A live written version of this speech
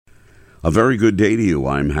A very good day to you.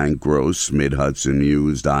 I'm Hank Gross,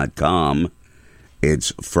 MidHudsonNews.com.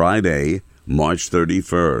 It's Friday, March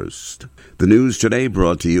 31st. The news today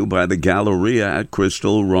brought to you by the Galleria at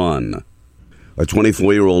Crystal Run. A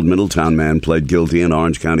 24-year-old Middletown man pled guilty in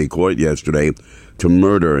Orange County Court yesterday to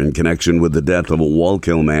murder in connection with the death of a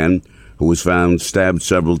Wallkill man who was found stabbed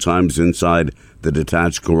several times inside the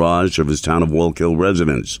detached garage of his town of Wallkill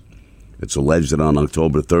residence. It's alleged that on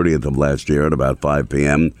October 30th of last year at about 5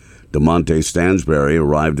 p.m., DeMonte Stansberry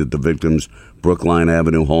arrived at the victim's Brookline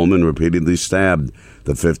Avenue home and repeatedly stabbed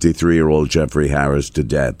the 53-year-old Jeffrey Harris to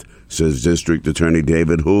death, says District Attorney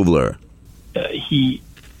David Hoovler. He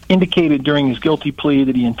indicated during his guilty plea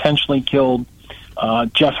that he intentionally killed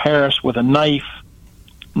Jeff Harris with a knife.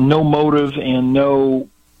 No motive and no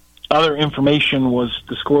other information was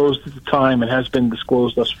disclosed at the time and has been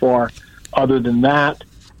disclosed thus far other than that.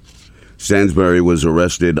 Stansberry was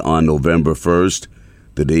arrested on November 1st.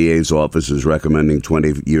 The DA's office is recommending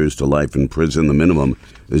 20 years to life in prison. The minimum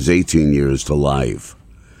is 18 years to life.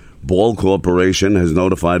 Ball Corporation has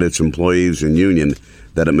notified its employees and union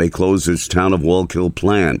that it may close its town of Wallkill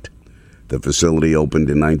plant. The facility opened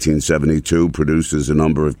in 1972, produces a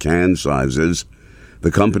number of can sizes.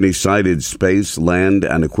 The company cited space, land,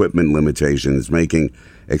 and equipment limitations, making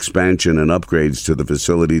expansion and upgrades to the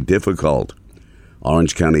facility difficult.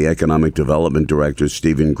 Orange County Economic Development Director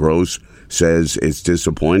Stephen Gross says it's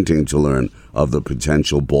disappointing to learn of the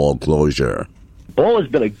potential Ball closure. Ball has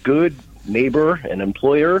been a good neighbor and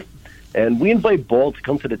employer, and we invite Ball to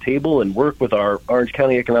come to the table and work with our Orange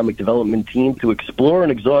County Economic Development team to explore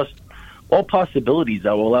and exhaust all possibilities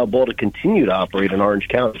that will allow Ball to continue to operate in Orange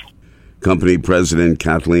County. Company President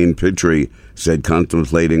Kathleen Pittry said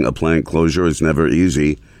contemplating a plant closure is never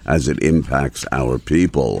easy as it impacts our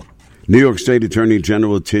people. New York State Attorney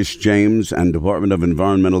General Tish James and Department of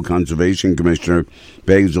Environmental Conservation Commissioner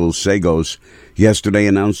Basil Sagos yesterday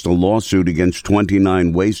announced a lawsuit against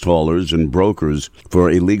 29 waste haulers and brokers for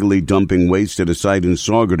illegally dumping waste at a site in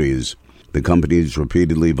Saugerties. The companies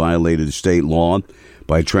repeatedly violated state law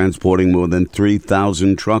by transporting more than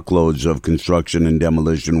 3,000 truckloads of construction and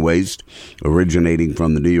demolition waste originating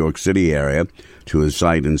from the New York City area to a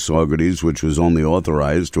site in Saugerties, which was only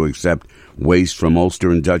authorized to accept waste from Ulster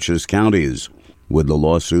and Dutchess counties. With the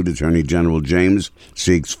lawsuit, Attorney General James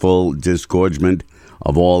seeks full disgorgement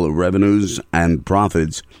of all revenues and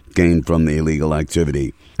profits gained from the illegal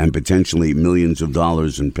activity and potentially millions of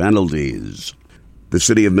dollars in penalties. The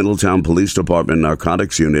City of Middletown Police Department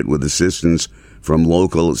Narcotics Unit, with assistance from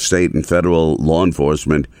local, state, and federal law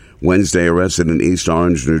enforcement, Wednesday arrested an East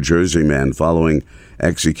Orange, New Jersey man following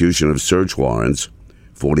execution of search warrants.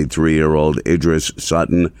 43-year-old Idris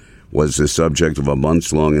Sutton was the subject of a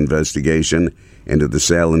months-long investigation into the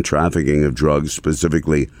sale and trafficking of drugs,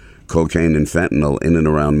 specifically cocaine and fentanyl, in and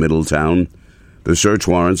around Middletown. The search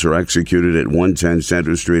warrants are executed at 110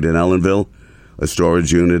 Center Street in Ellenville, a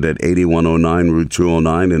storage unit at 8109 Route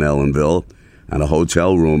 209 in Ellenville, and a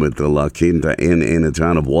hotel room at the La Quinta Inn in the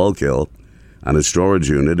town of Wallkill, and a storage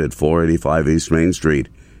unit at 485 East Main Street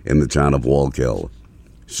in the town of Wallkill.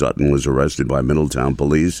 Sutton was arrested by Middletown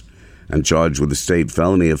police and charged with the state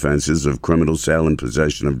felony offenses of criminal sale and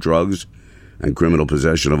possession of drugs and criminal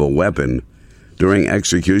possession of a weapon. During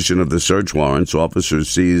execution of the search warrants, officers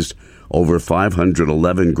seized over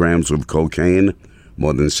 511 grams of cocaine,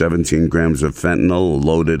 more than 17 grams of fentanyl, a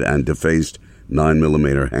loaded and defaced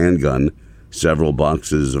 9mm handgun, several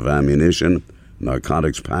boxes of ammunition,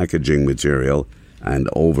 narcotics packaging material, and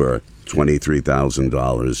over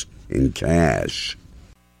 $23,000 in cash.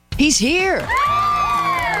 He's here!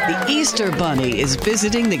 The Easter Bunny is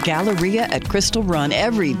visiting the Galleria at Crystal Run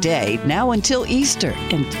every day, now until Easter.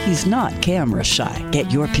 And he's not camera shy. Get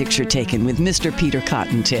your picture taken with Mr. Peter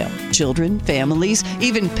Cottontail. Children, families,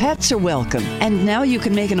 even pets are welcome. And now you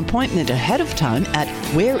can make an appointment ahead of time at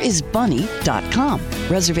whereisbunny.com.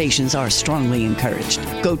 Reservations are strongly encouraged.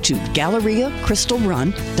 Go to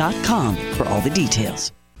GalleriaCrystalRun.com for all the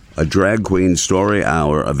details. A drag queen story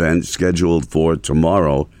hour event scheduled for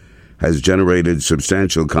tomorrow has generated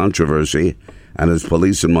substantial controversy and has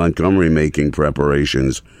police in Montgomery making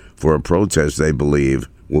preparations for a protest they believe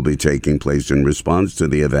will be taking place in response to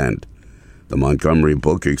the event. The Montgomery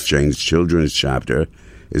Book Exchange Children's Chapter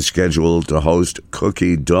is scheduled to host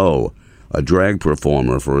Cookie Dough, a drag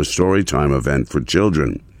performer, for a storytime event for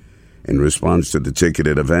children. In response to the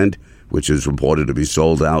ticketed event, which is reported to be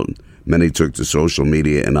sold out, many took to social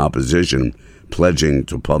media in opposition, pledging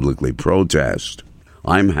to publicly protest.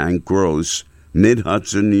 I'm Hank Gross,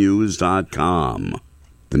 MidHudsonNews.com.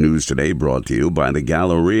 The news today brought to you by the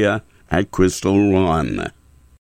Galleria at Crystal Run.